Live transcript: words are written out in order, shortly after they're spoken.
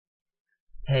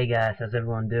Hey guys, how's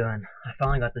everyone doing? I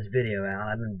finally got this video out.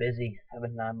 I've been busy,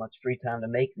 haven't had much free time to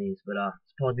make these, but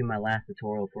it's probably be my last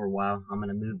tutorial for a while. I'm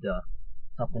gonna move to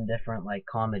something different like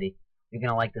comedy. You're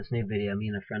gonna like this new video me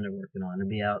and a friend are working on. It'll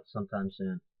be out sometime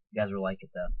soon. You guys will like it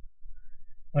though.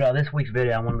 But this week's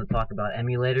video I wanted to talk about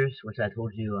emulators, which I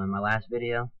told you in my last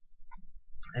video.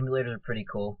 Emulators are pretty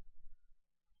cool.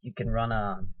 You can run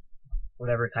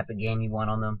whatever type of game you want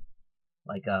on them,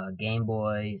 like Game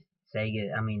Boy, Sega,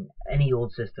 I mean, any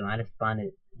old system. I just find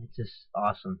it's just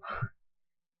awesome.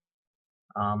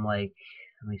 Like,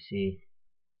 let me see.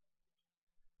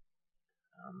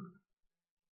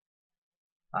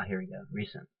 Here we go.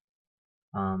 Recent.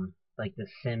 Like the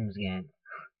Sims game.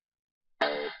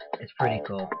 It's pretty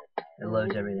cool. It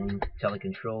loads everything, tell the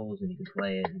controls, and you can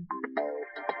play it. And,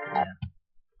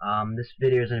 yeah. This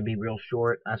video is going to be real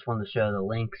short. I just wanted to show the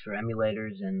links for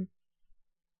emulators, and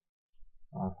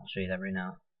I'll show you that right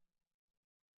now.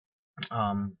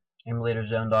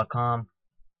 Emulators-Tutorial.com.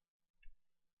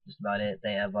 Just about it.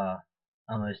 They have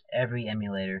almost every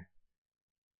emulator.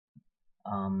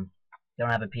 They don't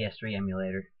have a PS3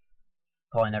 emulator.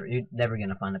 You're never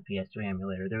gonna find a PS3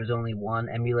 emulator. There was only one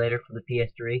emulator for the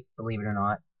PS3, believe it or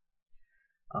not.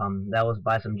 That was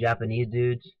by some Japanese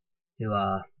dudes who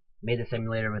made this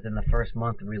emulator within the first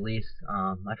month of release.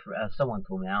 Someone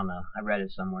told me, I don't know. I read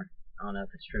it somewhere. I don't know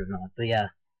if it's true or not. But yeah,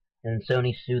 and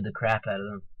Sony sued the crap out of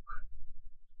them.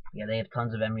 Yeah, they have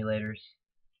tons of emulators.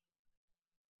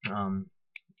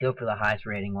 Go for the highest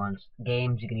rating ones.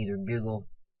 Games, you can either Google.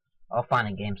 I'll find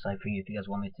a game site for you if you guys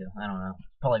want me to. I don't know. It's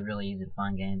probably really easy to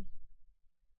find games.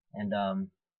 And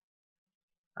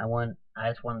I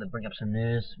just wanted to bring up some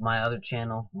news. My other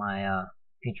channel, my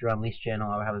Future Unleashed channel,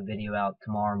 I'll have a video out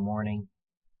tomorrow morning.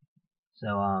 So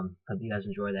hope you guys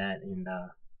enjoy that, and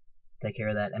take care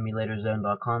of that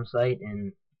emulators.com site,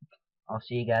 and I'll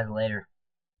see you guys later.